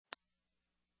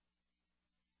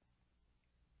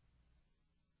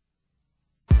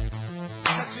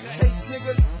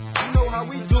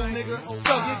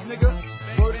Thuggish, nigga.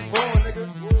 Word is born, nigga.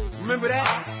 Remember that?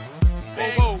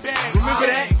 Remember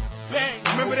that?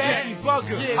 Remember that?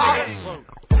 Bugger.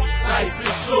 Life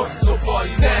is short, so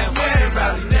party now, and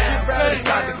rally now,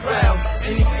 inside the crowd.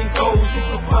 Anything goes, you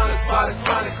can find us by the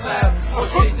chronic cloud. Or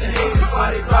chasing haters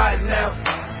while they riding now.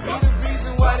 Be the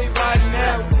reason why they riding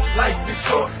now. Life is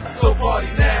short, so party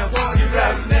now, get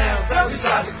rowdy now,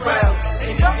 inside the crowd.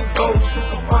 Anything goes, you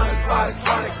can find us by the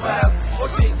chronic cloud. Or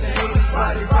chasing haters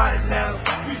while they riding now.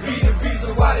 We be the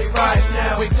reason why they riding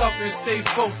now. Wake up and stay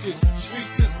focused.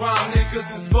 Streets is rhyme, niggas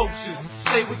is vultures.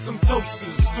 Stay with some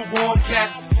toasters, two warm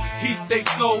cats. Heat they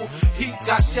soul, heat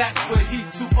got shacks, but heat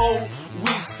too old.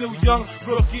 We still young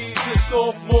rookies and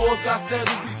sophomores. Got settled,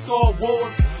 we saw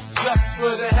wars. Just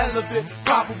for the hell of it,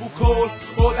 probable cause.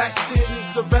 All that shit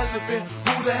is irrelevant.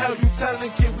 Who the hell you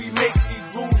telling? Can we make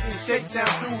these rules and shake down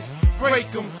dudes?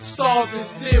 Break them, starve and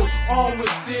steal, armed with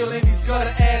steel, and these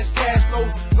gutter ass cash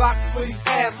flows, blocks for these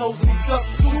assholes, and he's up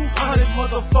 200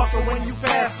 motherfucker when you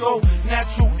pass go.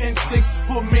 Natural instincts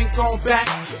put mink on back,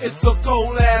 it's a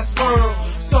cold ass world.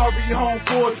 Sorry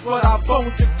homeboy, but I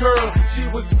boned your girl. She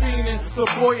was fiending, the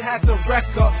boy had to wreck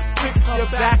her. Fix your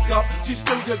back up, she's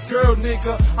still your girl,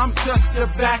 nigga. I'm just your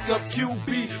backup,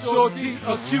 QB, shorty,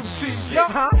 a QT.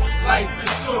 Life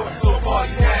is short, so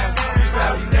party now, get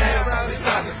rowdy now,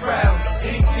 inside the crowd.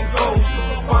 Anything goes, you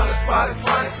can find us by the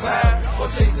chronic cloud. Or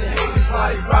chasing haters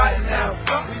while they riding now.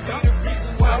 We be the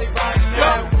reason why they riding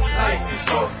now. Life is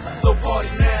short, so party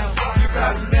now, get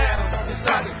rowdy now,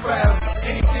 inside the crowd.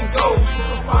 Anything goes, you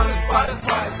can find us by the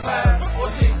chronic cloud. Or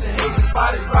chasing haters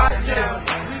while they riding now.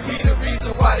 We be the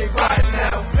reason why they riding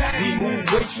now. We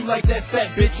move weight you like that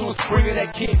fat bitch on Springer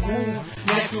that can't move.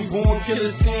 Natural born killer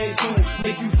stand too.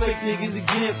 Make you fake niggas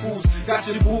examples. Got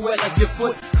your boo wet like your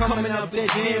foot coming out that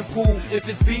damn pool. If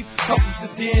it's beef, couple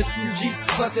sedans, few jeeps,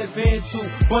 plus that van too.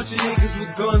 Bunch of niggas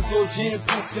with guns or jam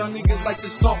proof. Y'all niggas like to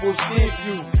stomp or stand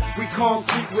few. We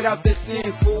concrete without that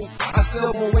sand fool. I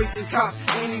sell more weight than cops.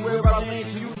 Anywhere I land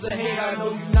to use a hand, I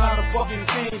know you not a fucking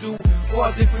can do. Or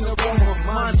a different aroma.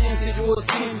 Mine's instant, yours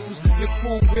candles. Your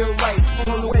crew real right.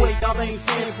 On the way, y'all ain't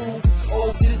fan proof.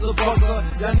 Oh, this a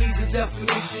bugger. Y'all need a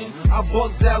definition. I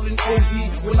bugs out in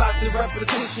OD with lots of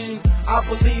repetition. I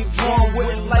believe Drawn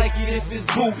wouldn't like it if his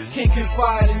boo can't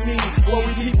confide in me.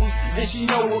 Glory peoples, and she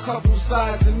know a couple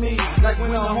sides of me. Like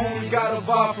when a homie got a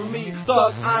vibe from me.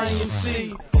 Thug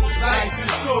IMC. Life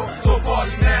is short, so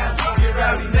party now, get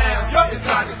rowdy now,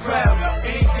 inside the crowd.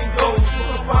 Anything goes, you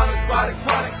can find us by the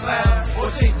chronic cloud. Or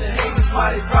chasing haters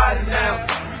while they riding now.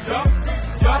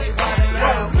 Y'all they riding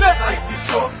now. Life is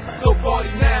short, so party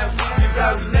now, get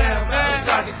rowdy now,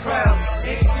 inside the crowd.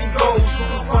 Anything goes, you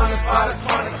can find us by the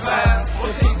chronic cloud. Or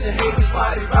chasing haters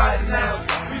while they riding now.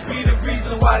 We be the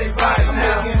reason why they riding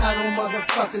now. I'm hot on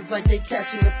motherfuckers like they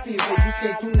catching the fever. You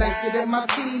think you nicer than my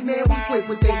team, man? We quick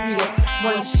with they heater.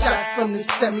 One shot from the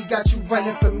semi got you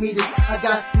running for meters. I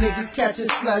got niggas catching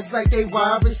slugs like they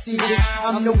wide receivers.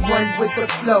 I'm the one with the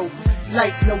flow,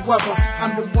 like no other.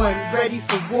 I'm the one ready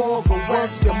for war, but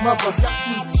where's your mother?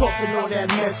 Y'all keep talking all that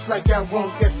mess like I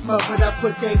won't get smothered. I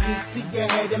put that heat to your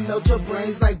head and melt your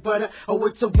brains like butter. Oh,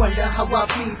 it's a wonder how I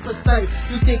be precise.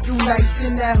 You think you nice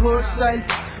in that hood, son?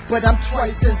 But I'm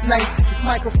twice as nice. This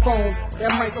microphone,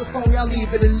 that microphone, y'all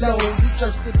leave it alone. You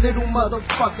just a little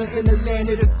motherfucker in the land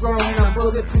of the grown. I'm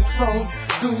bulletproof prone.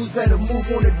 Dudes better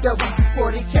move on the double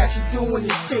before they catch you doing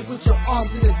this shit with your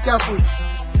arms in the double.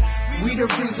 We the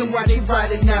reason why they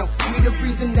riding out. We the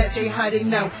reason that they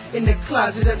hiding out in the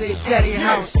closet of their daddy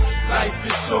house. Life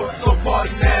is short, so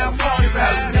party now, get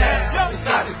rowdy now,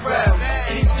 inside the crowd.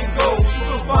 Anything goes, you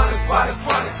can find us by the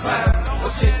chronic cloud. Or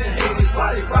chasing haters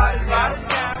while they riding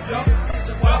now.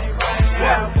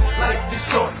 Life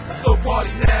is short, so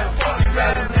party now, get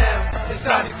rowdy now,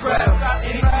 inside the crowd.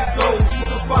 Anything goes, you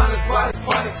can find us by the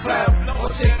chronic cloud. Or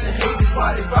chasing haters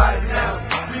while they riding now.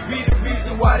 We be the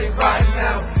reason why they riding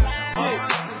now.